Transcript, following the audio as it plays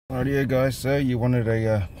Alrighty guys, so you wanted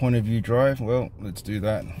a point of view drive. Well, let's do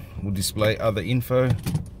that. We'll display other info.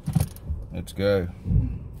 Let's go.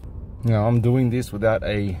 Now I'm doing this without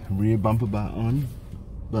a rear bumper bar on,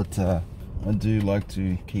 but I do like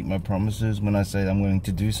to keep my promises when I say I'm going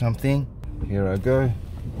to do something. Here I go.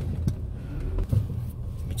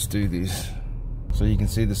 Let's do this. So you can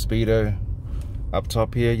see the speedo up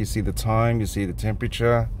top here. You see the time, you see the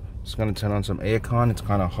temperature. Just going to turn on some aircon. It's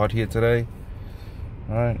kind of hot here today.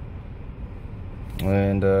 Alright,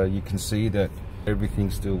 and you can see that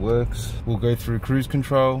everything still works. We'll go through cruise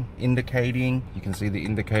control, indicating. You can see the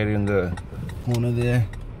indicator in the corner there.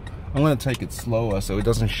 I'm going to take it slower so it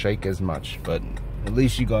doesn't shake as much, but at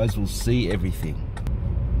least you guys will see everything.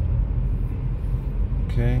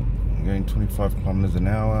 Okay, I'm going 25 kilometers an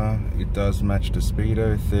hour. It does match the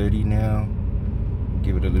speedo, 30 now.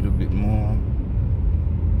 Give it a little bit more.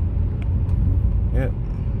 Yep.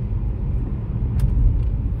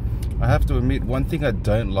 I have to admit, one thing I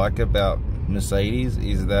don't like about Mercedes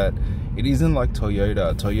is that it isn't like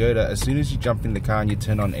Toyota. Toyota, as soon as you jump in the car and you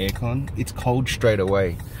turn on aircon, it's cold straight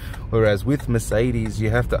away. Whereas with Mercedes, you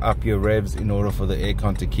have to up your revs in order for the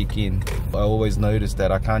aircon to kick in. I always notice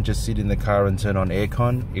that I can't just sit in the car and turn on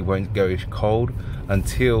aircon. It won't go cold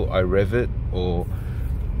until I rev it or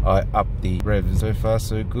I up the revs. So far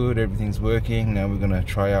so good, everything's working. Now we're gonna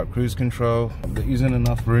try out cruise control. There isn't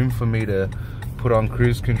enough room for me to put on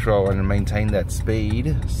cruise control and maintain that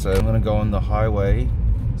speed, so I'm gonna go on the highway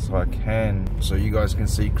so you guys can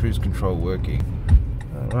see cruise control working.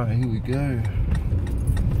 Alright, here we go.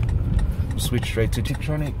 We'll switch straight to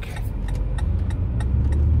Tiptronic.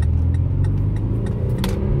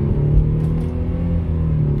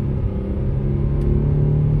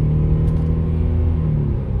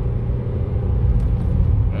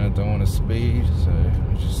 I don't want to speed, so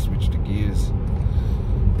I'll just switch to gears.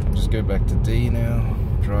 Just go back to D now,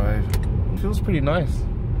 drive. It feels pretty nice.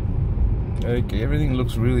 Okay, everything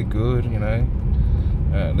looks really good, you know.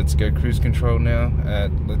 Let's go cruise control now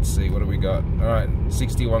at, let's see, what do we got? Alright,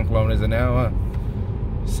 61 kilometers an hour,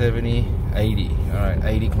 70, 80. Alright,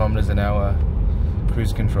 80 kilometers an hour,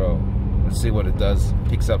 cruise control. Let's see what it does.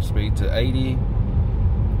 Picks up speed to 80.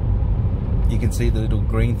 You can see the little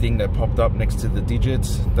green thing that popped up next to the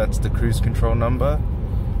digits. That's the cruise control number.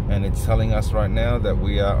 And it's telling us right now that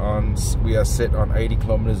we are set on 80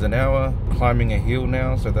 kilometers an hour, climbing a hill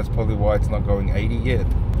now, so that's probably why it's not going 80 yet.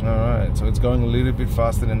 Alright, so it's going a little bit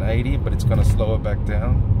faster than 80, but it's going to slow it back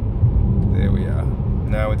down. There we are.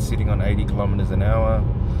 Now it's sitting on 80 kilometers an hour.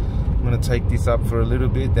 I'm going to take this up for a little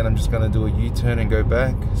bit, then I'm just going to do a U-turn and go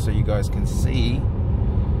back so you guys can see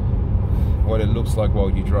what it looks like while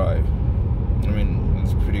you drive. I mean,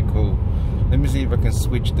 it's pretty cool. Let me see if I can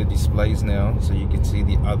switch the displays now so you can see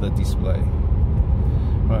the other display.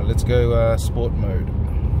 Alright, let's go sport mode.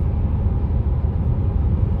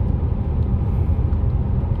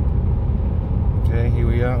 Okay, here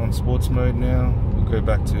we are on sports mode now. We'll go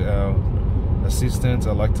back to our assistants.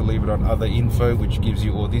 I like to leave it on other info, which gives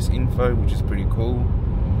you all this info, which is pretty cool.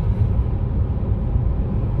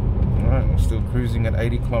 Alright, we're still cruising at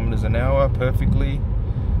 80 kilometers an hour perfectly.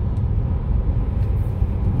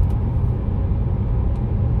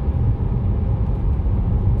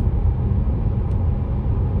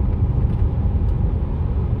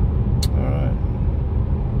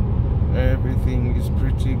 Everything is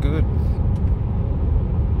pretty good.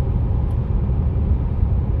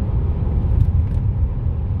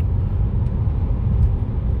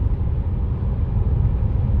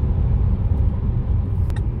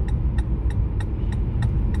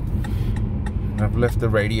 I've left the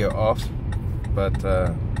radio off, but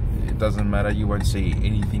it doesn't matter. You won't see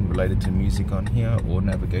anything related to music on here or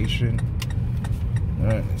navigation.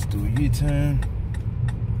 Alright, let's do a U-turn.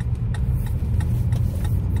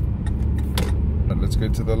 Let's go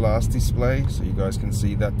to the last display so you guys can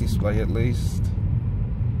see that display at least.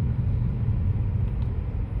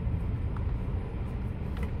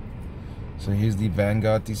 So here's the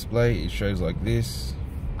Vanguard display. It shows like this,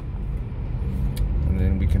 and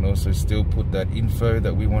then we can also still put that info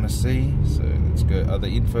that we want to see. So let's go other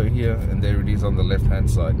info here, and there it is on the left hand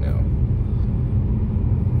side now.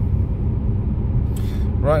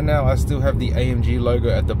 Right now I still have the AMG logo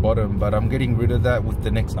at the bottom, but I'm getting rid of that with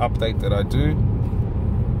the next update that I do.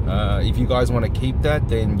 If you guys want to keep that,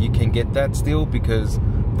 then you can get that still, because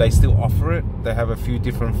they still offer it. They have a few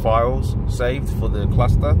different files saved for the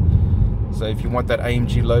cluster. So if you want that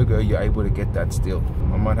AMG logo, you're able to get that still.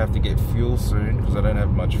 I might have to get fuel soon because I don't have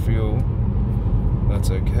much fuel. That's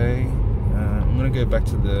okay. I'm gonna go back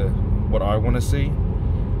to what I want to see,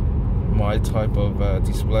 my type of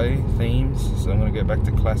display themes. So I'm gonna go back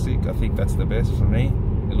to classic. I think that's the best for me.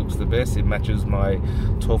 It looks best. It matches my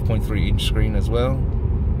 12.3 inch screen as well.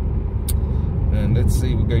 And let's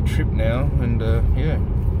see, we'll go trip now, and yeah,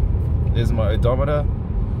 there's my odometer.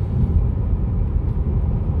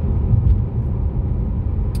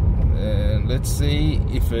 And let's see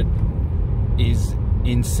if it is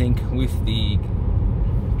in sync with the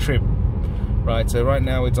trip. Right, so right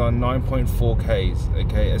now it's on 9.4 Ks.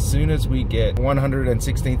 Okay, as soon as we get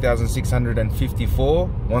 116,654,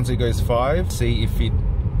 once it goes 5, see if it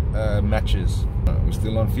matches. Right, we're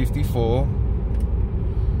still on 54.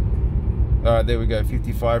 Alright, there we go,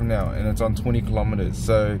 55 now, and it's on 20 kilometers.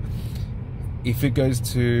 So if it goes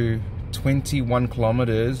to 21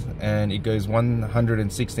 kilometers and it goes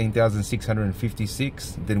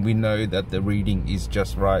 116,656, then we know that the reading is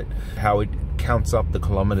just right. How it counts up the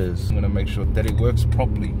kilometers, I'm going to make sure that it works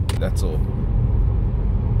properly, that's all.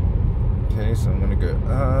 Okay, so I'm going to go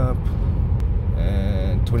up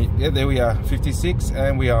and 20, yeah, there we are, 56,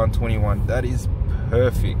 and we are on 21. That is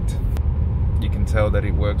perfect. You can tell that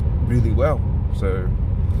it works really well, so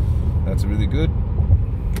that's really good.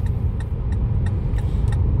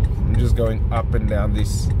 I'm just going up and down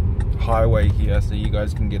this highway here so you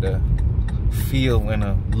guys can get a feel and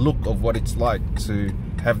a look of what it's like to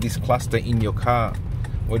have this cluster in your car,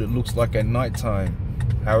 what it looks like at night time,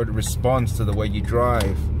 how it responds to the way you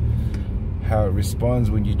drive, how it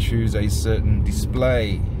responds when you choose a certain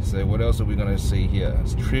display. So what else are we going to see here?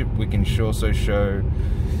 It's trip. We can also show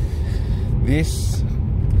this.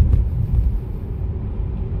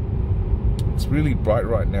 It's really bright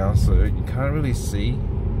right now, so you can't really see,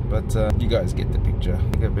 but you guys get the picture. I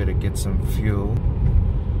think I better get some fuel.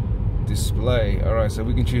 Display. Alright, so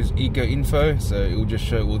we can choose eco info, so it will just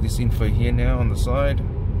show all this info here now on the side.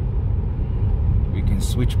 We can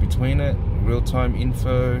switch between it, real-time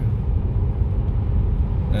info,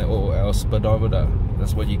 or our speedometer.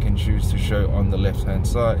 That's what you can choose to show on the left hand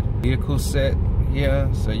side. Vehicle set here,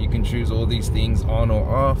 so you can choose all these things on or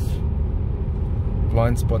off.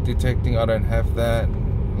 Blind spot detecting, I don't have that.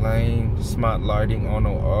 Lane, smart lighting on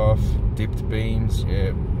or off. Dipped beams,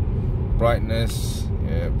 yeah. Brightness,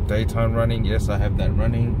 yeah. Daytime running, yes, I have that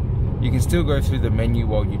running. You can still go through the menu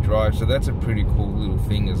while you drive, so that's a pretty cool little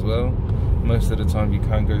thing as well. Most of the time you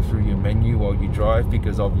can't go through your menu while you drive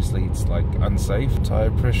because obviously it's like unsafe. Tire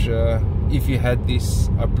pressure, if you had this,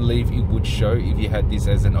 I believe it would show if you had this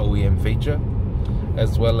as an OEM feature,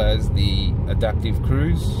 as well as the adaptive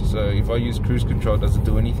cruise. So if I use cruise control, does it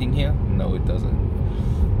do anything here? No, it doesn't.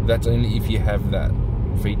 That's only if you have that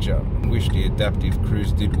feature. I wish the adaptive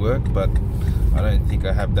cruise did work, but I don't think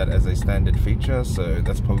I have that as a standard feature, so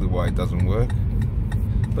that's probably why it doesn't work.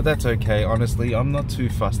 But that's okay, honestly, I'm not too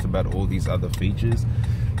fussed about all these other features.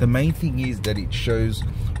 The main thing is that it shows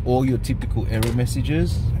all your typical error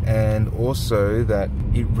messages, and also that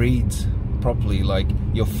it reads properly, like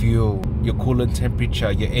your fuel, your coolant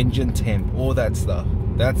temperature, your engine temp, all that stuff.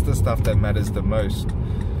 That's the stuff that matters the most.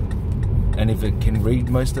 And if it can read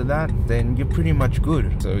most of that, then you're pretty much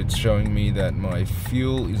good. So it's showing me that my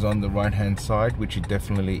fuel is on the right hand side, which it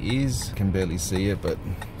definitely is. Can barely see it, but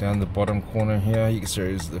down the bottom corner here you can see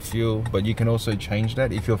is the fuel. But you can also change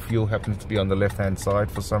that. If your fuel happens to be on the left hand side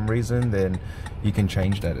for some reason, then you can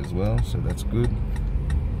change that as well, so that's good.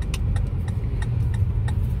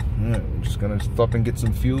 Alright, we're just gonna stop and get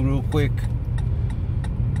some fuel real quick.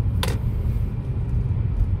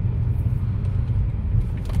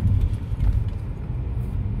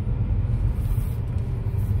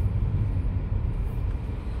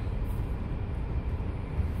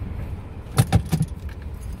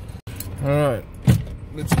 Alright,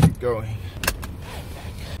 let's keep going.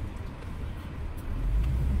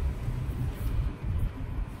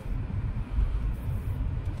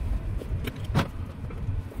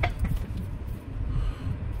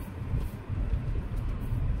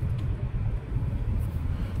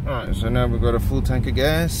 Alright, so now we've got a full tank of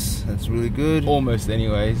gas. That's really good. Almost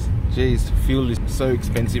anyways. Jeez, fuel is so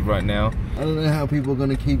expensive right now. I don't know how people are going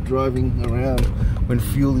to keep driving around when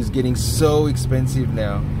fuel is getting so expensive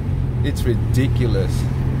now. It's ridiculous.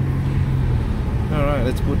 Alright,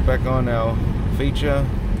 let's put back on our feature.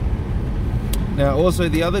 Now also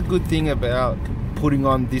the other good thing about putting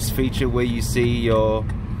on this feature where you see your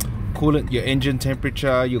coolant, your engine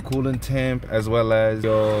temperature, your coolant temp, as well as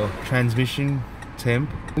your transmission temp.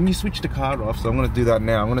 When you switch the car off, so I'm going to do that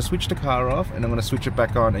now. I'm going to switch the car off and I'm going to switch it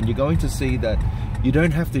back on, and you're going to see that you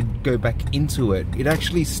don't have to go back into it. It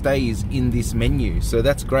actually stays in this menu, so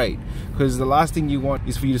that's great, because the last thing you want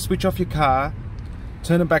is for you to switch off your car,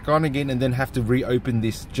 turn it back on again, and then have to reopen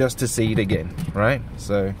this just to see it again, right?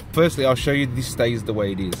 So firstly I'll show you this stays the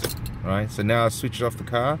way it is, right? So now I'll switch off the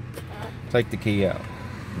car, take the key out,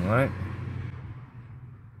 all right?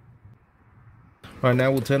 Alright,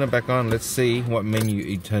 now we'll turn it back on. Let's see what menu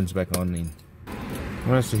it turns back on in.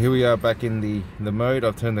 Alright, so here we are back in the mode.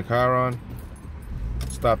 I've turned the car on.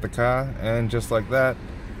 Start the car, and just like that,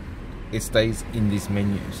 it stays in this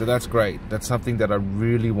menu. So that's great. That's something that I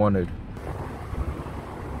really wanted.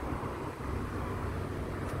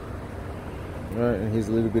 Alright, and here's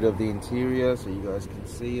a little bit of the interior so you guys can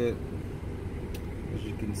see it. As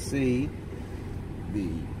you can see, the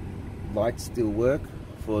lights still work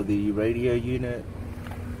for the radio unit.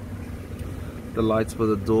 The lights for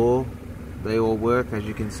the door, they all work, as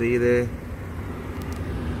you can see there.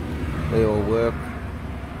 They all work.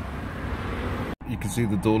 You can see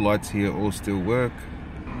the door lights here all still work.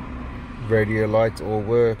 Radio lights all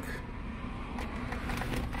work.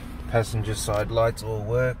 Passenger side lights all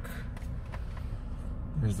work.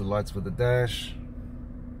 Here's the lights for the dash.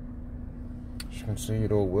 As you can see,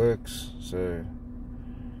 it all works, so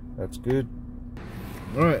that's good.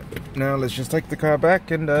 Alright, now let's just take the car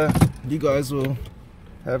back, and you guys will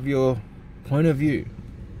have your point of view.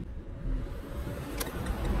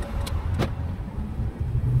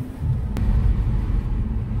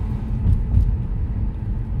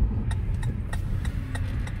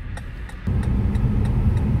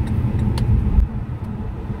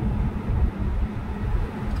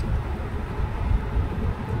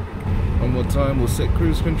 One more time, we'll set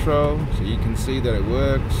cruise control so you can see that it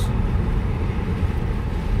works.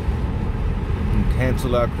 And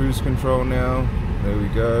cancel our cruise control now. There we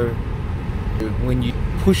go. When you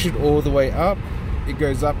push it all the way up, it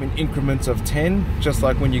goes up in increments of 10, just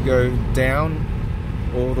like when you go down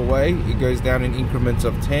all the way, it goes down in increments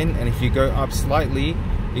of 10, and if you go up slightly,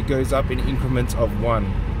 it goes up in increments of 1,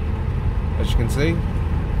 as you can see.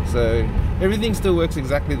 So everything still works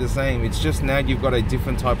exactly the same. It's just now you've got a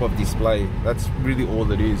different type of display. That's really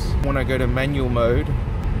all it is. When I go to manual mode,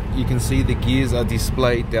 you can see the gears are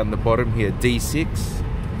displayed down the bottom here. D6,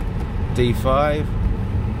 D5,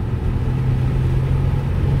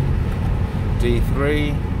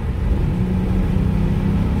 D3,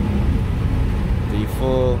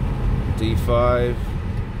 D4, D5,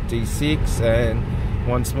 D6, and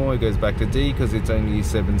once more it goes back to D because it's only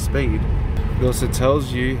 7 speed. It also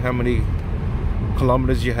tells you how many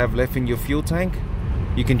kilometers you have left in your fuel tank.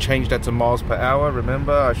 You can change that to miles per hour.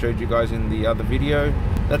 Remember, I showed you guys in the other video.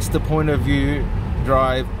 That's the point of view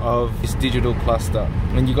drive of this digital cluster.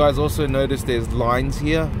 And you guys also notice there's lines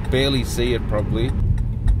here. Barely see it probably.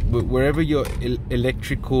 But wherever your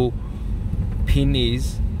electrical pin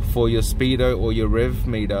is for your speedo or your rev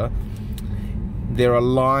meter, there are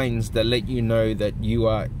lines that let you know that you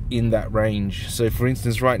are in that range. So for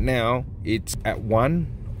instance, right now it's at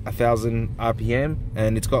 1,000 RPM,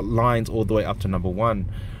 and it's got lines all the way up to number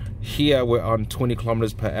 1. Here we're on 20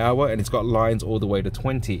 kilometers per hour, and it's got lines all the way to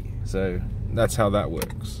 20. So that's how that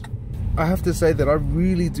works. I have to say that I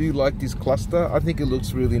really do like this cluster. I think it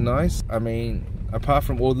looks really nice. I mean, apart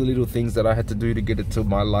from all the little things that I had to do to get it to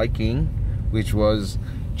my liking, which was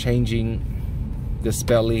changing the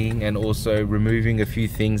spelling and also removing a few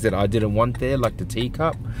things that I didn't want there, like the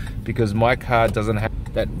teacup, because my car doesn't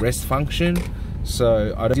have that rest function.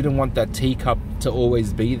 So I didn't want that teacup to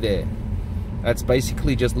always be there. That's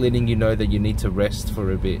basically just letting you know that you need to rest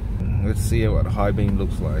for a bit. Let's see what high beam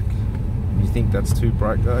looks like. You think that's too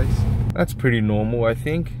bright, guys? That's pretty normal, I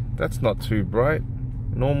think. That's not too bright.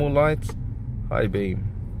 Normal lights, high beam.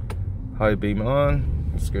 High beam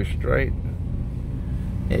on, let's go straight.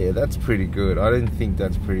 Yeah, that's pretty good. I didn't think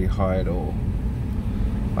that's pretty high at all.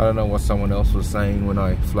 I don't know what someone else was saying when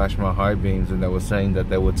I flashed my high beams, and they were saying that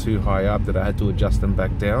they were too high up, that I had to adjust them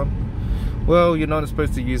back down. Well, you're not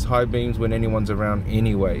supposed to use high beams when anyone's around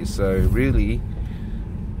anyway, so really,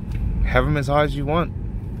 have them as high as you want.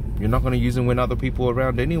 You're not going to use them when other people are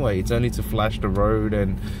around anyway. It's only to flash the road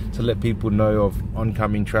and to let people know of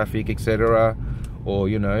oncoming traffic, etc. Or,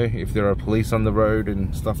 you know, if there are police on the road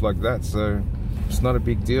and stuff like that. So it's not a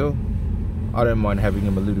big deal. I don't mind having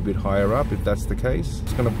them a little bit higher up if that's the case.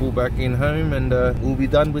 Just gonna pull back in home, and we'll be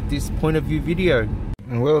done with this point of view video.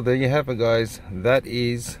 And well, there you have it, guys. That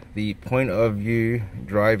is the point of view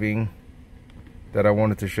driving that I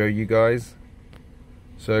wanted to show you guys.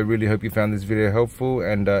 So I really hope you found this video helpful,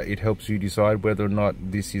 and it helps you decide whether or not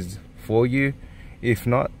this is for you. If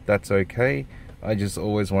not, that's okay. I just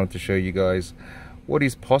always wanted to show you guys what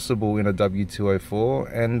is possible in a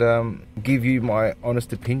W204, and give you my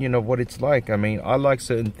honest opinion of what it's like. I mean, I like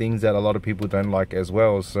certain things that a lot of people don't like as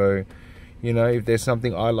well, so you know, if there's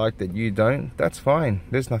something I like that you don't, that's fine.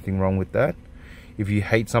 There's nothing wrong with that. If you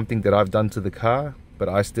hate something that I've done to the car but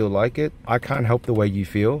I still like it, I can't help the way you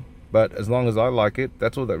feel, but as long as I like it,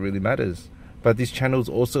 that's all that really matters. But this channel is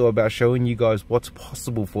also about showing you guys what's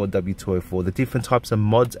possible for a W204, the different types of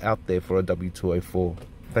mods out there for a W204.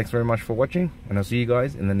 Thanks very much for watching, and I'll see you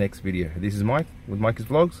guys in the next video. This is Mike with mikeyz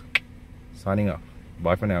vlogs, signing off.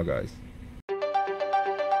 Bye for now, guys.